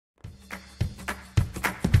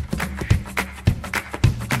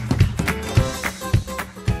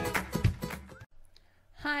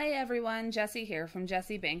everyone, Jessie here from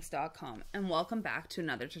jessiebanks.com, and welcome back to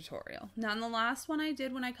another tutorial. Now in the last one I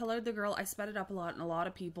did when I colored the girl, I sped it up a lot and a lot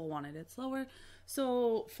of people wanted it slower.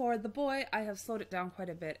 So for the boy, I have slowed it down quite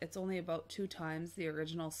a bit. It's only about 2 times the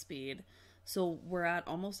original speed. So we're at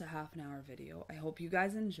almost a half an hour video. I hope you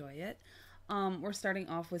guys enjoy it. We're starting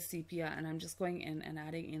off with sepia, and I'm just going in and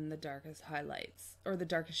adding in the darkest highlights, or the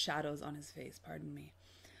darkest shadows on his face, pardon me.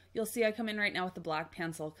 You'll see I come in right now with the black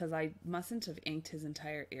pencil because I mustn't have inked his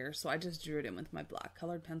entire ear, so I just drew it in with my black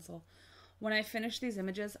colored pencil. When I finish these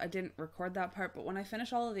images, I didn't record that part, but when I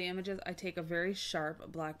finish all of the images, I take a very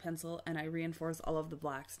sharp black pencil and I reinforce all of the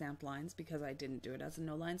black stamped lines because I didn't do it as a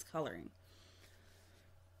no lines coloring.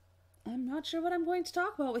 I'm not sure what I'm going to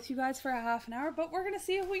talk about with you guys for a half an hour, but we're going to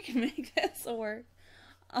see if we can make this work.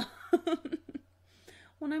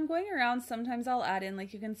 When I'm going around, sometimes I'll add in,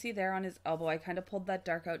 like you can see there on his elbow, I kind of pulled that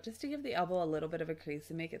dark out just to give the elbow a little bit of a crease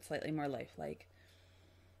and make it slightly more lifelike.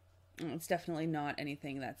 It's definitely not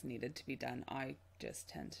anything that's needed to be done. I just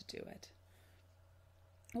tend to do it.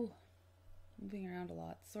 Oh, moving around a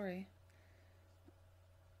lot. Sorry.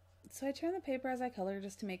 So I turn the paper as I color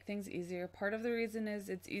just to make things easier. Part of the reason is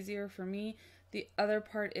it's easier for me. The other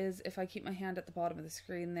part is if I keep my hand at the bottom of the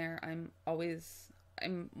screen there,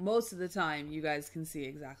 most of the time you guys can see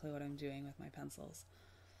exactly what I'm doing with my pencils.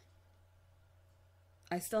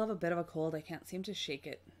 I still have a bit of a cold. I can't seem to shake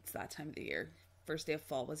it. It's that time of the year. First day of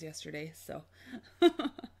fall was yesterday, so.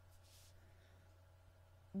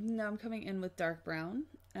 Now I'm coming in with dark brown,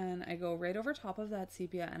 and I go right over top of that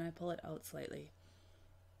sepia and I pull it out slightly.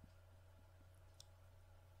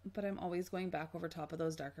 But I'm always going back over top of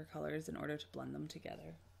those darker colors in order to blend them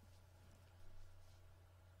together.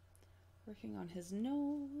 Working on his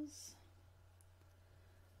nose,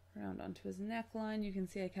 around onto his neckline. You can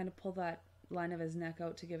see I kind of pull that line of his neck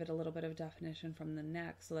out to give it a little bit of definition from the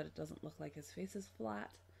neck so that it doesn't look like his face is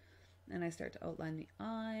flat. And I start to outline the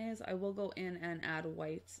eyes. I will go in and add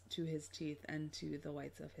whites to his teeth and to the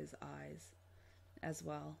whites of his eyes as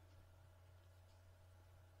well.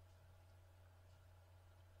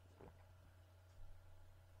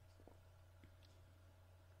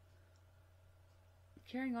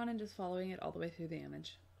 Carrying on and just following it all the way through the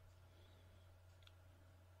image.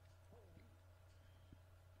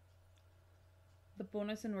 The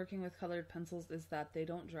bonus in working with colored pencils is that they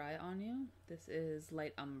don't dry on you. This is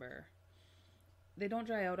light umber. They don't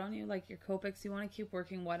dry out on you like your Copics. You want to keep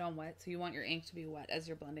working wet on wet, so you want your ink to be wet as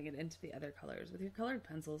you're blending it into the other colors. With your colored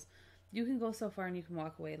pencils, you can go so far and you can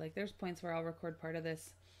walk away. Like there's points where I'll record part of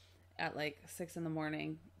this at like 6 in the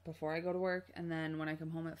morning before I go to work, and then when I come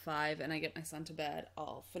home at 5 and I get my son to bed,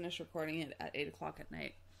 I'll finish recording it at 8 o'clock at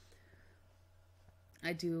night.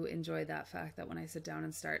 I do enjoy that fact that when I sit down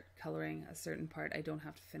and start coloring a certain part, I don't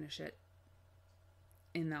have to finish it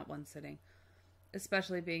in that one sitting.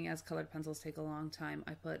 Especially being as colored pencils take a long time,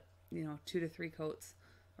 I put, 2 to 3 coats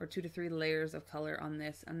or 2 to 3 layers of color on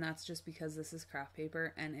this, and that's just because this is craft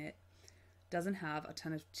paper and it doesn't have a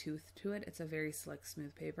ton of tooth to it. It's a very slick,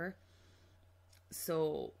 smooth paper.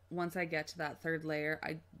 So once I get to that 3rd layer,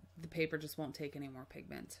 the paper just won't take any more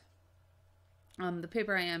pigment. The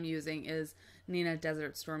paper I am using is Neenah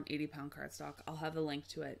Desert Storm 80-pound cardstock. I'll have the link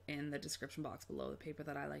to it in the description box below, the paper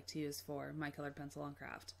that I like to use for my colored pencil on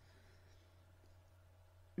craft.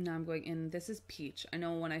 Now I'm going in, this is peach. I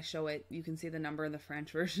know when I show it, you can see the number in the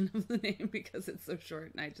French version of the name because it's so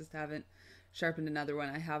short and I just haven't sharpened another one.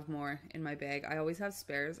 I have more in my bag. I always have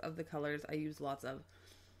spares of the colors I use lots of.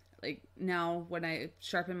 Like now when I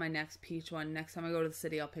sharpen my next peach one, next time I go to the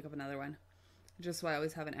city, I'll pick up another one. Just so I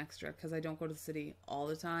always have an extra because I don't go to the city all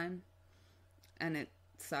the time. And it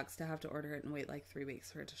sucks to have to order it and wait like 3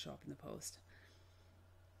 weeks for it to show up in the post.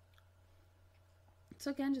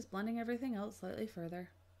 So again, just blending everything out slightly further.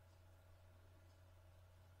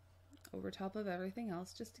 Over top of everything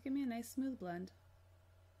else just to give me a nice smooth blend.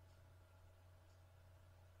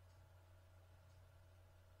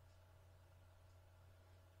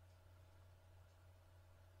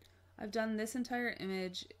 I've done this entire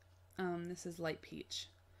image, this is light peach.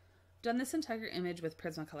 I've done this entire image with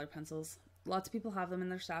Prismacolor pencils. Lots of people have them in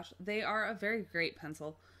their stash. They are a very great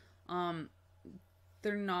pencil.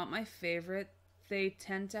 They're not my favorite. They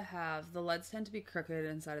tend to have, the leads tend to be crooked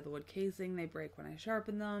inside of the wood casing. They break when I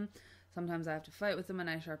sharpen them. Sometimes I have to fight with them and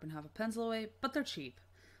I sharpen half a pencil away, but they're cheap.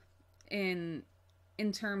 In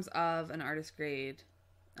terms of an artist grade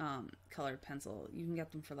colored pencil, you can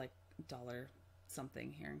get them for like $1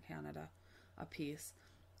 something here in Canada a piece.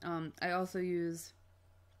 I also use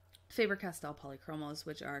Faber-Castell polychromos,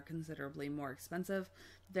 which are considerably more expensive.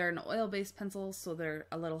 They're an oil-based pencil, so they're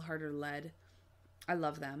a little harder lead. I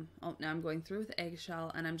love them. Oh, now I'm going through with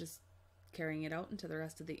eggshell, and I'm just carrying it out into the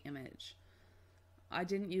rest of the image. I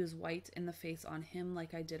didn't use white in the face on him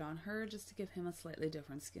like I did on her, just to give him a slightly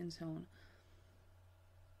different skin tone.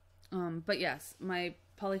 But yes, my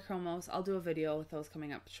polychromos, I'll do a video with those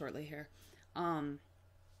coming up shortly here.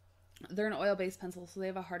 They're an oil-based pencil, so they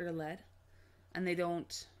have a harder lead, and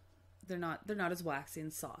they're not as waxy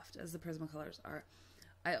and soft as the Prismacolors are.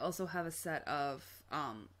 I also have a set of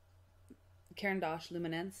Caran d'Ache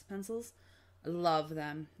Luminance pencils. I love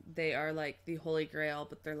them. They are like the holy grail,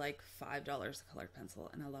 but they're like $5 a colored pencil,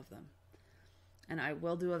 and I love them. And I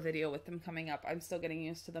will do a video with them coming up. I'm still getting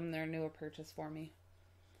used to them. They're a newer purchase for me.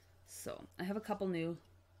 So I have a couple new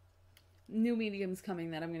mediums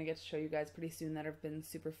coming that I'm going to get to show you guys pretty soon that have been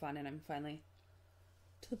super fun, and I'm finally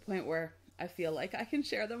to the point where I feel like I can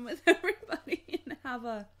share them with everybody and have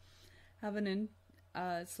a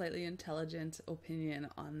slightly intelligent opinion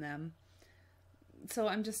on them. So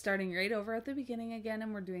I'm just starting right over at the beginning again,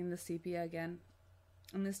 and we're doing the sepia again.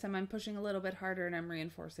 And this time I'm pushing a little bit harder, and I'm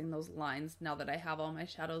reinforcing those lines now that I have all my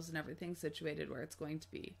shadows and everything situated where it's going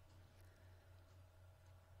to be.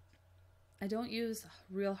 I don't use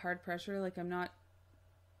real hard pressure, like I'm not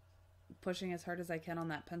pushing as hard as I can on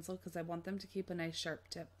that pencil because I want them to keep a nice sharp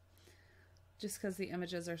tip. Just because the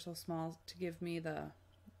images are so small to give me the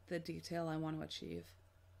detail I want to achieve.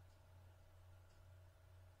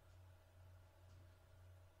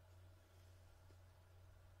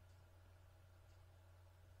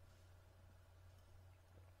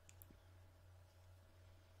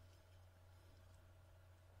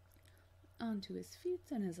 Onto his feet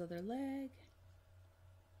and his other leg.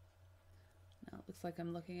 Now it looks like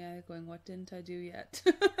I'm looking at it going, what didn't I do yet?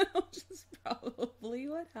 Which is probably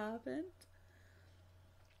what happened.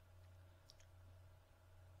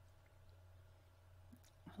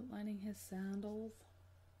 Outlining his sandals.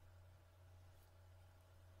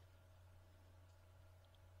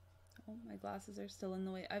 Oh, my glasses are still in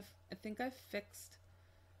the way. I think I've fixed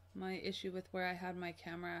my issue with where I had my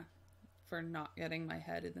camera for not getting my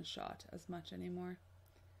head in the shot as much anymore.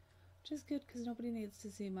 Which is good because nobody needs to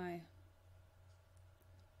see my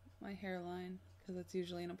hairline, because it's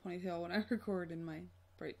usually in a ponytail when I record in my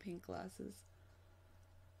bright pink glasses.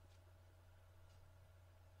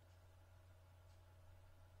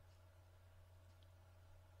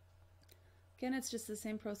 Again, it's just the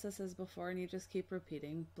same process as before, and you just keep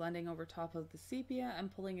repeating, blending over top of the sepia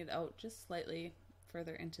and pulling it out just slightly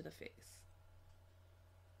further into the face.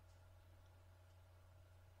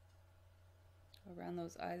 Around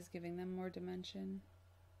those eyes, giving them more dimension.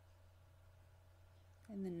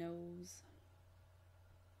 And the nose.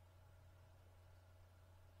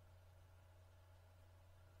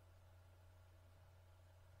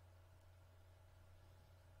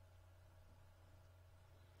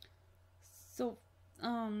 So,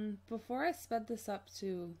 before I sped this up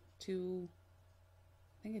to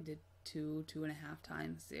I think I did 2.5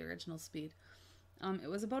 times the original speed. It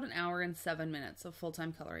was about 1 hour and 7 minutes of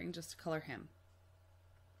full-time coloring just to color him.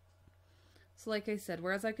 So like I said,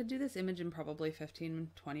 whereas I could do this image in probably 15-20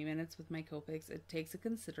 minutes with my Copics, it takes a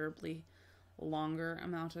considerably longer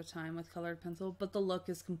amount of time with colored pencil, but the look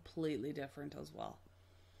is completely different as well.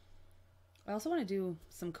 I also want to do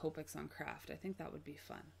some Copics on craft. I think that would be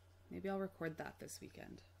fun. Maybe I'll record that this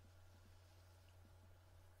weekend.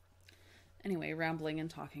 Anyway, rambling and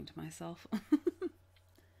talking to myself.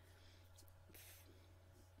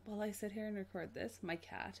 While I sit here and record this, my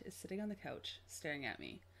cat is sitting on the couch staring at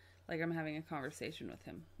me like I'm having a conversation with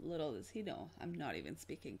him. Little does he know, I'm not even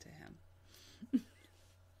speaking to him.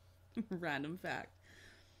 Random fact.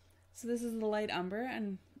 So this is the light umber,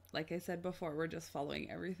 and like I said before, we're just following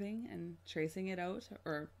everything and tracing it out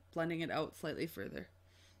or blending it out slightly further.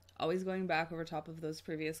 Always going back over top of those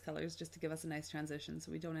previous colors just to give us a nice transition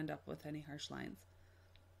so we don't end up with any harsh lines.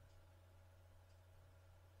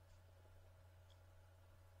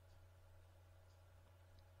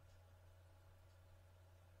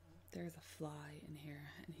 There's a fly in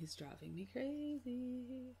here and he's driving me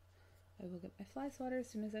crazy. I will get my fly swatter as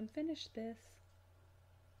soon as I'm finished this.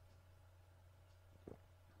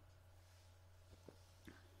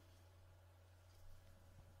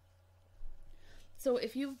 So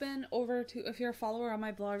if you've been over to, if you're a follower on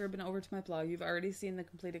my blog or been over to my blog, you've already seen the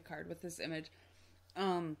completed card with this image.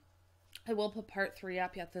 I will put part 3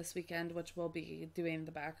 up yet this weekend, which will be doing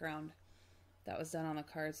the background that was done on the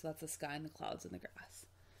card. So that's the sky and the clouds and the grass.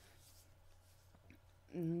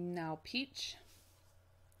 Now Peach.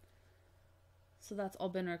 So that's all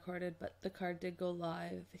been recorded, but the card did go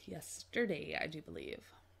live yesterday, I do believe.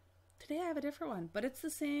 Today I have a different one, but it's the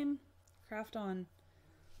same craft on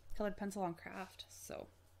colored pencil on craft. So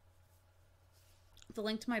the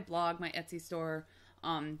link to my blog, my Etsy store,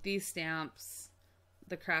 These stamps,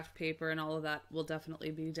 the craft paper, and all of that will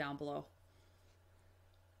definitely be down below.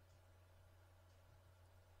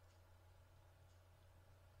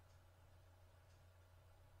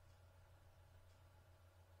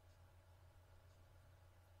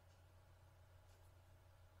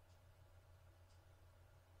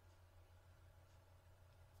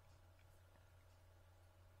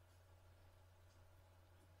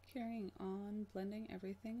 Carrying on, blending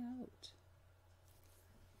everything out.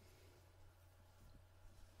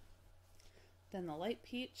 Then the light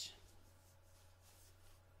peach.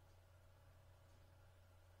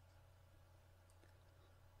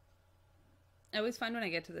 I always find when I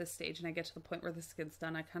get to this stage and I get to the point where the skin's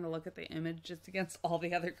done, I kind of look at the image just against all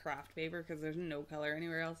the other craft paper because there's no color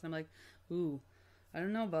anywhere else. And I'm like, ooh, I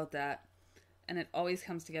don't know about that. And it always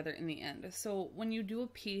comes together in the end. So when you do a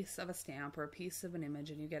piece of a stamp or a piece of an image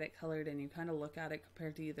and you get it colored and you kind of look at it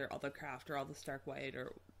compared to either all the craft or all the stark white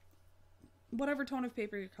or whatever tone of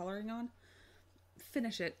paper you're coloring on,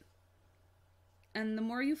 finish it. And the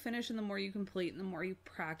more you finish and the more you complete and the more you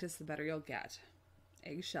practice, the better you'll get.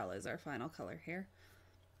 Eggshell is our final color here.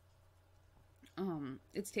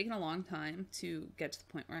 It's taken a long time to get to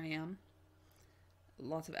the point where I am.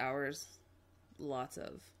 Lots of hours, lots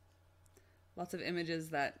of images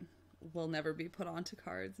that will never be put onto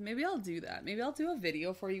cards. Maybe I'll do that. Maybe I'll do a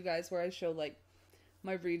video for you guys where I show like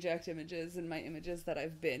my reject images and my images that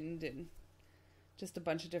I've binned and just a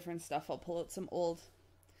bunch of different stuff. I'll pull out some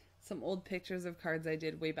old pictures of cards I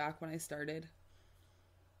did way back when I started.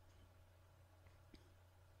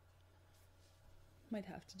 Might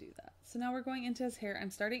have to do that. So now we're going into his hair.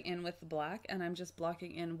 I'm starting in with the black and I'm just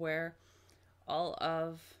blocking in where all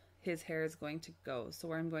of his hair is going to go. So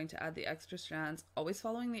where I'm going to add the extra strands, always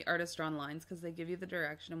following the artist drawn lines because they give you the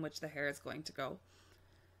direction in which the hair is going to go.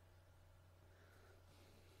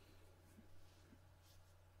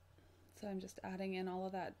 So I'm just adding in all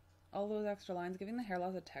of that, all those extra lines, giving the hair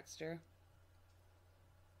lots of texture.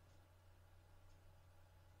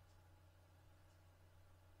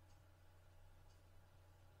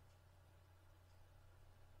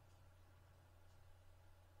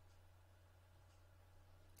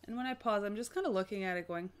 And when I pause, I'm just kind of looking at it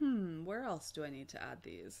going, where else do I need to add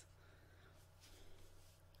these?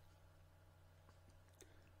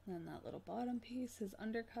 And then that little bottom piece is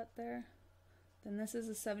undercut there. Then this is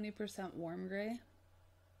a 70% warm gray.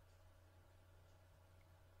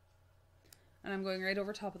 And I'm going right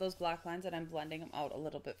over top of those black lines and I'm blending them out a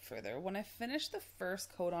little bit further. When I finish the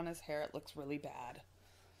first coat on his hair, it looks really bad.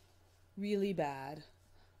 Really bad.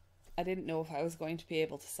 I didn't know if I was going to be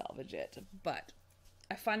able to salvage it, but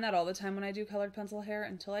I find that all the time when I do colored pencil hair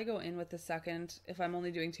until I go in with the second, if I'm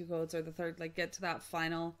only doing 2 coats, or the third, like get to that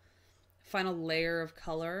final layer of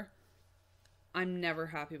color, I'm never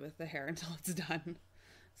happy with the hair until it's done.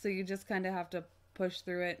 So you just kind of have to push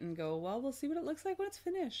through it and go, well, we'll see what it looks like when it's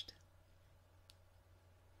finished.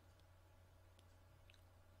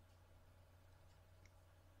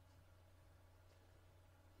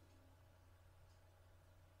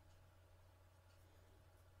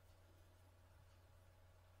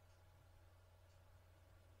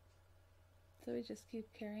 So we just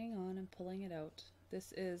keep carrying on and pulling it out.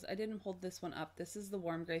 This is, I didn't hold this one up. This is the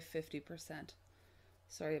warm gray 50%.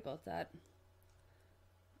 Sorry about that.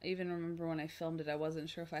 I even remember when I filmed it, I wasn't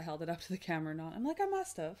sure if I held it up to the camera or not. I'm like, I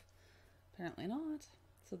must have. Apparently not.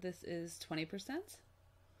 So this is 20%.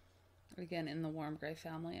 Again, in the warm gray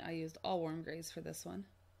family. I used all warm grays for this one.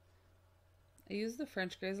 I use the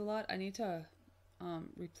French grays a lot. I need to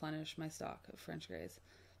replenish my stock of French grays.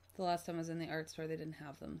 The last time I was in the art store, they didn't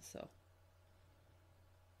have them, so.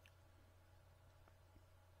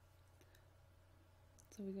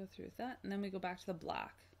 So we go through with that, and then we go back to the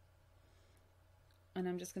black. And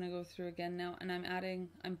I'm just going to go through again now, and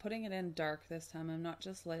I'm putting it in dark this time. I'm not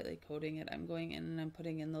just lightly coating it. I'm going in and I'm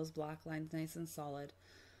putting in those black lines nice and solid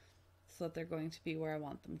so that they're going to be where I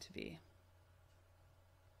want them to be.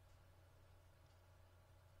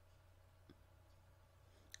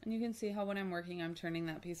 And you can see how when I'm working, I'm turning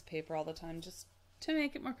that piece of paper all the time just to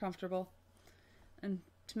make it more comfortable and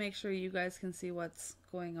to make sure you guys can see what's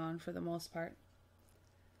going on for the most part.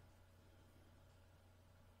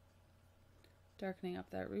 Darkening up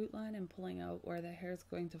that root line and pulling out where the hair is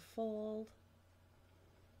going to fold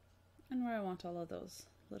and where I want all of those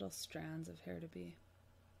little strands of hair to be.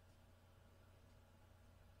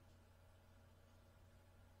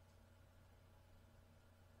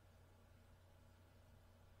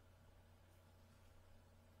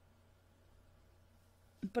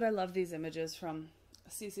 But I love these images from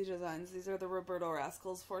CC Designs. These are the Roberto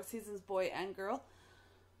Rascals 4 Seasons boy and girl.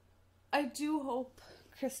 I do hope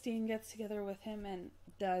Christine gets together with him and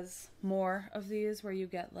does more of these where you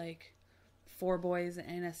get like 4 boys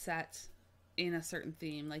in a set in a certain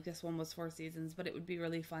theme. Like this one was 4 seasons, but it would be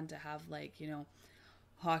really fun to have like, you know,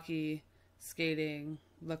 hockey, skating,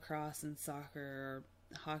 lacrosse and soccer, or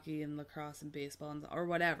hockey and lacrosse and baseball and, or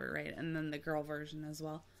whatever, right? And then the girl version as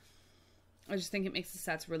well. I just think it makes the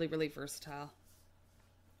sets really, really versatile.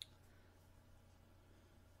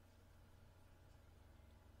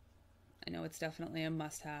 I know it's definitely a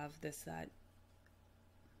must-have, this set.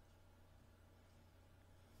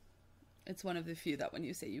 It's one of the few that when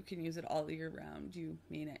you say you can use it all year round, you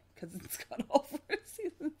mean it, because it's got all 4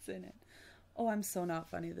 seasons in it. Oh, I'm so not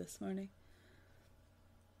funny this morning.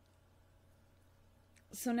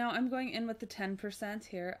 So now I'm going in with the 10%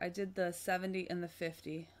 here. I did the 70 and the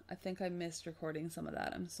 50. I think I missed recording some of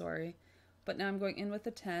that. I'm sorry. But now I'm going in with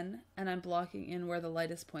the 10, and I'm blocking in where the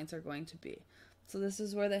lightest points are going to be. So this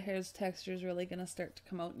is where the hair's texture is really going to start to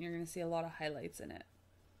come out, and you're going to see a lot of highlights in it.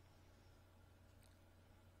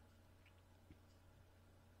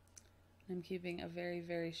 I'm keeping a very,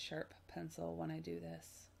 very sharp pencil when I do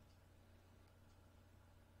this.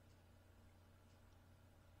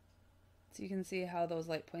 So you can see how those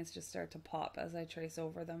light points just start to pop as I trace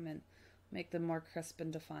over them and make them more crisp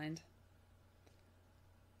and defined.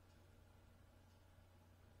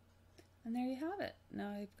 And there you have it.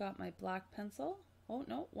 Now I've got my black pencil. Oh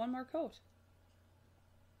no, one more coat.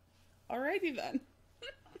 Alrighty then.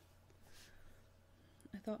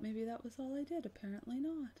 I thought maybe that was all I did. Apparently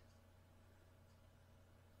not.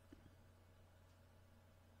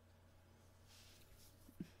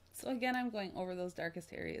 So again, I'm going over those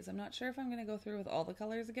darkest areas. I'm not sure if I'm going to go through with all the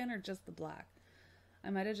colors again or just the black.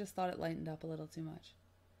 I might have just thought it lightened up a little too much.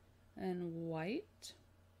 And white.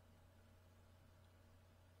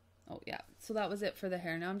 Oh yeah, so that was it for the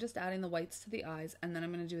hair. Now I'm just adding the whites to the eyes, and then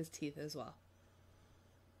I'm going to do his teeth as well.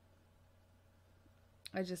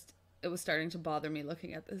 It was starting to bother me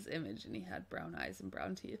looking at this image, and he had brown eyes and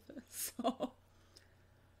brown teeth.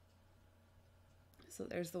 So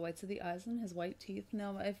there's the whites of the eyes and his white teeth.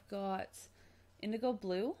 Now I've got indigo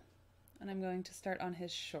blue, and I'm going to start on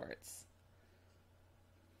his shorts.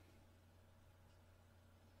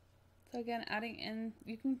 So again, adding in,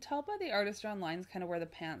 you can tell by the artist drawn lines kind of where the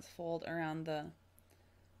pants fold around the,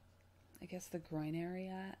 I guess the groin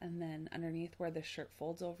area, and then underneath where the shirt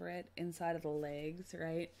folds over it, inside of the legs,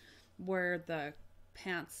 right? Where the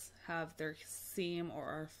pants have their seam or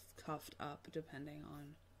are cuffed up depending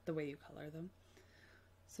on the way you color them.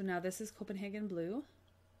 So now this is Copenhagen blue.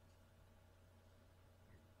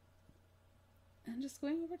 And just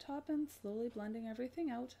going over top and slowly blending everything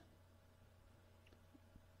out.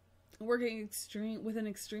 Working with an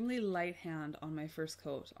extremely light hand on my first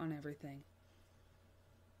coat on everything.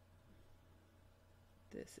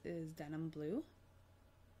 This is denim blue.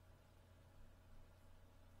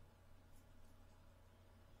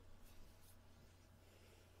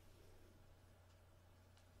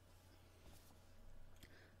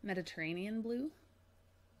 Mediterranean blue.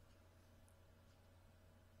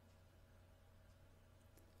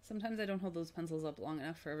 Sometimes I don't hold those pencils up long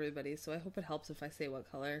enough for everybody, so I hope it helps if I say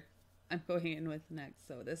what color I'm going in with next.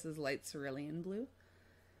 So this is light cerulean blue.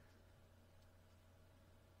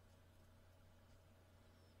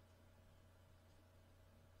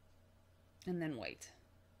 And then white.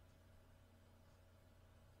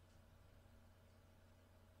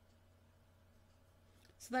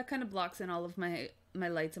 So that kind of blocks in all of my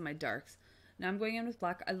lights and my darks. Now I'm going in with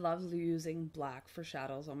black. I love using black for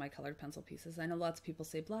shadows on my colored pencil pieces. I know lots of people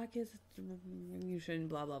say black is, you shouldn't,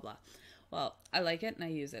 blah, blah, blah. Well, I like it and I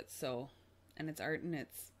use it. So, and it's art and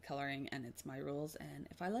it's coloring and it's my rules. And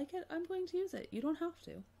if I like it, I'm going to use it. You don't have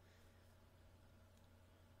to.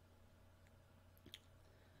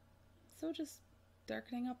 So just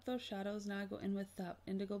darkening up those shadows. Now I go in with that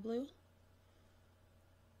indigo blue.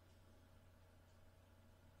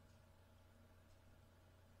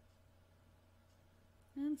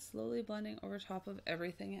 And slowly blending over top of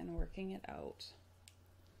everything and working it out.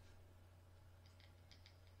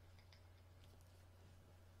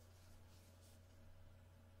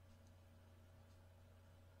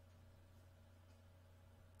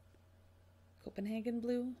 Copenhagen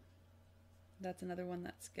blue. That's another one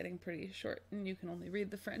that's getting pretty short and you can only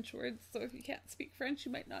read the French words. So if you can't speak French,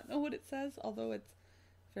 you might not know what it says, although it's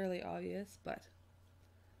fairly obvious, but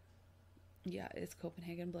yeah, it's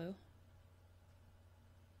Copenhagen blue.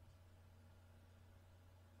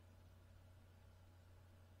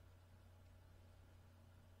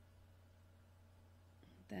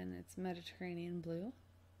 Then it's Mediterranean blue.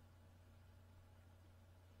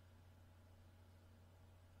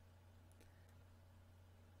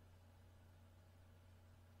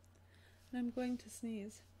 I'm going to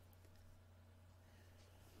sneeze.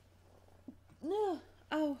 No.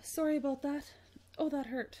 Oh, sorry about that. Oh, that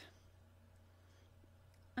hurt.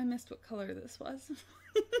 I missed what color this was.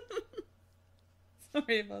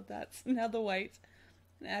 Sorry about that. So now the white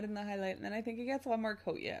and add in the highlight, and then I think it gets one more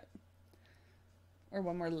coat yet. Or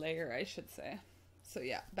one more layer, I should say. So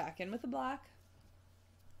yeah, back in with the black.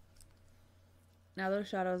 Now those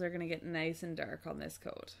shadows are going to get nice and dark on this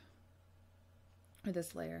coat. Or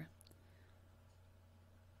this layer.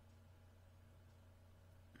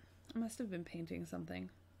 I must have been painting something.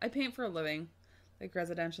 I paint for a living, like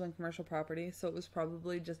residential and commercial property, so it was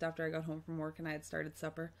probably just after I got home from work and I had started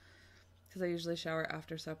supper, because I usually shower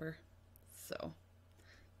after supper. So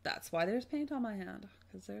that's why there's paint on my hand,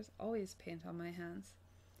 because there's always paint on my hands.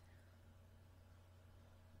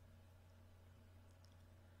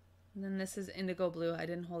 And then this is indigo blue. I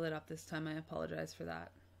didn't hold it up this time. I apologize for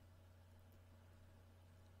that.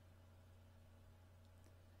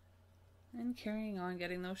 And carrying on,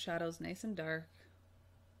 getting those shadows nice and dark.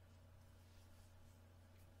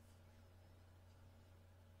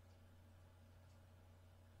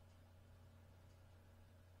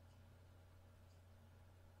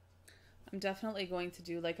 I'm definitely going to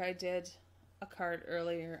do, like I did a card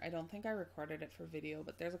earlier. I don't think I recorded it for video,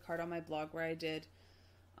 but there's a card on my blog where I did,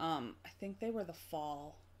 I think they were the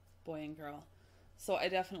fall boy and girl. So I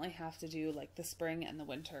definitely have to do like the spring and the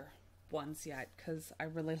winter ones yet, because I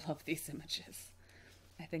really love these images.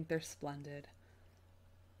 I think they're splendid.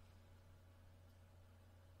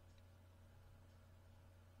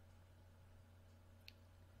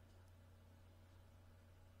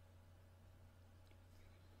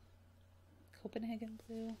 Copenhagen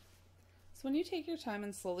blue. So when you take your time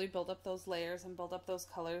and slowly build up those layers and build up those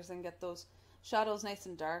colors and get those shadows nice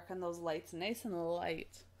and dark and those lights nice and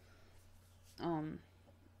light,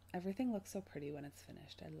 everything looks so pretty when it's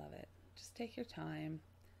finished. I love it. Just take your time.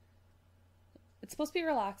 It's supposed to be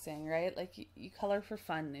relaxing, right? Like you color for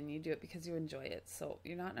fun and you do it because you enjoy it. So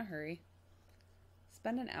you're not in a hurry.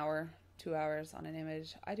 Spend an hour, 2 hours on an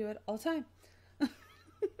image. I do it all the time.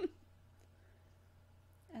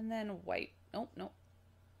 And then white. Nope, nope.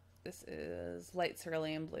 This is light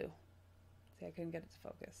cerulean blue. See, I couldn't get it to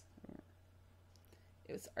focus.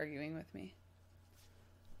 It was arguing with me.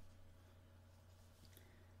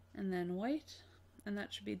 And then white, and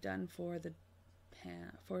that should be done for the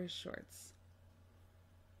for his shorts.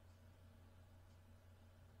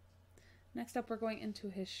 Next up, we're going into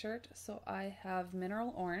his shirt. So I have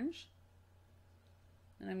mineral orange,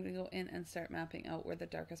 and I'm going to go in and start mapping out where the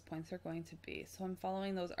darkest points are going to be. So I'm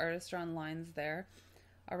following those artist drawn lines there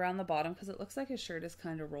around the bottom, because it looks like his shirt is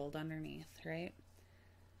kind of rolled underneath, right?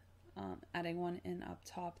 Adding one in up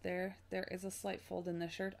top there. There is a slight fold in the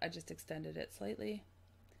shirt. I just extended it slightly.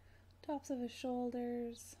 Tops of his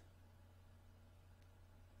shoulders.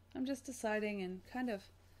 I'm just deciding and kind of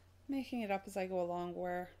making it up as I go along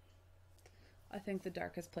where I think the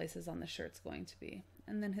darkest places on the shirt's going to be.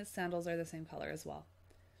 And then his sandals are the same color as well.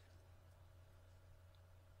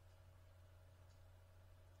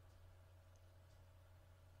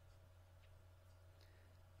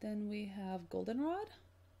 Then we have goldenrod.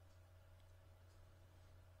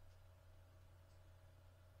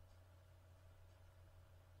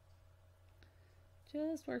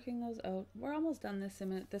 Just working those out. We're almost done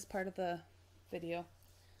this part of the video.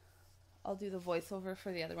 I'll do the voiceover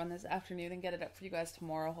for the other one this afternoon and get it up for you guys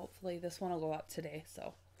tomorrow. Hopefully this one will go up today.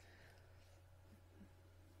 So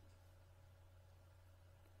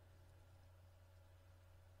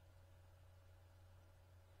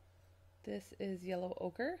this is yellow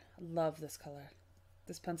ochre. I love this color.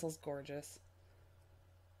 This pencil's gorgeous.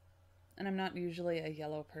 And I'm not usually a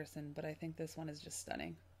yellow person, but I think this one is just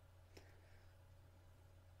stunning.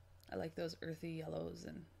 I like those earthy yellows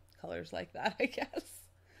and colors like that, I guess.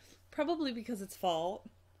 Probably because it's fall.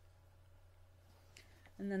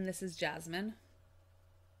 And then this is jasmine.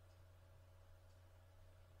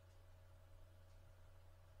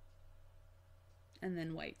 And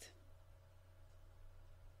then white.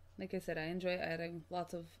 Like I said, I enjoy adding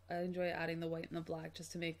the white and the black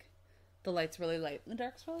just to make the lights really light and the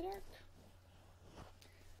darks really dark.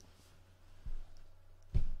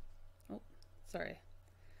 Oh, sorry.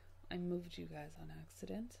 I moved you guys on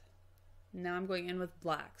accident. Now I'm going in with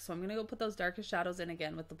black. So I'm going to go put those darkest shadows in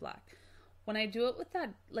again with the black. When I do it with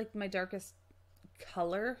that, like my darkest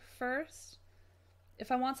color first, if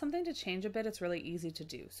I want something to change a bit, it's really easy to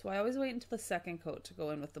do. So I always wait until the second coat to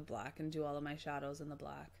go in with the black and do all of my shadows in the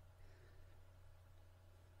black.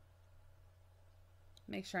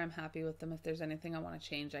 Make sure I'm happy with them. If there's anything I want to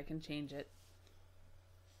change, I can change it.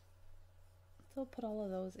 So I'll put all of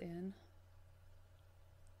those in.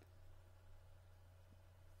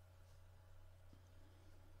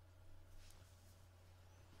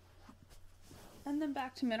 went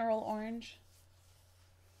back to mineral orange.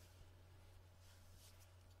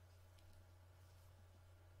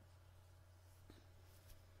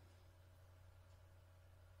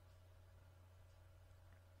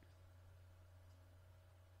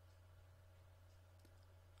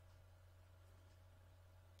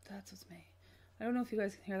 That's what's me. I don't know if you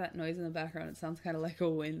guys can hear that noise in the background. It sounds kind of like a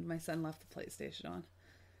wind. My son left the PlayStation on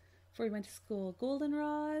before he went to school.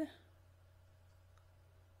 Goldenrod.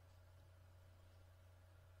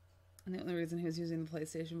 And the only reason he was using the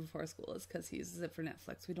PlayStation before school is because he uses it for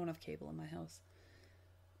Netflix. We don't have cable in my house.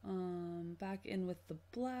 Back in with the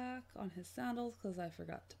black on his sandals because I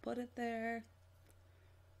forgot to put it there.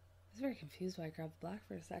 I was very confused why I grabbed the black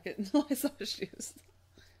for a second until I saw his shoes.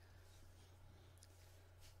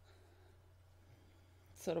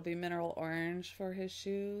 So it'll be mineral orange for his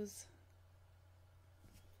shoes.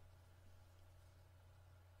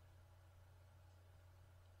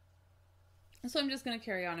 So I'm just going to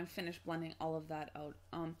carry on and finish blending all of that out.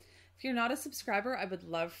 If you're not a subscriber, I would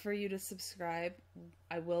love for you to subscribe.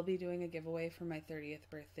 I will be doing a giveaway for my 30th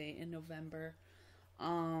birthday in November.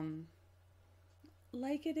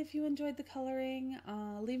 Like it if you enjoyed the coloring.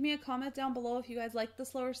 Leave me a comment down below if you guys like the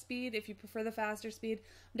slower speed, if you prefer the faster speed.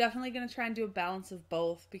 I'm definitely going to try and do a balance of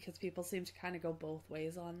both because people seem to kind of go both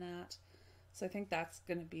ways on that. So I think that's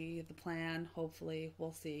going to be the plan. Hopefully,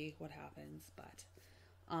 we'll see what happens. But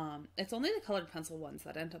it's only the colored pencil ones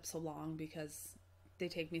that end up so long because they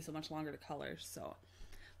take me so much longer to color. So,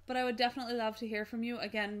 but I would definitely love to hear from you.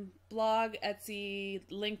 Again, blog, Etsy,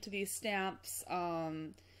 link to these stamps,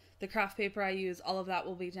 the craft paper I use, all of that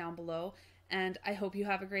will be down below. And I hope you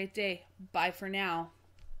have a great day. Bye for now.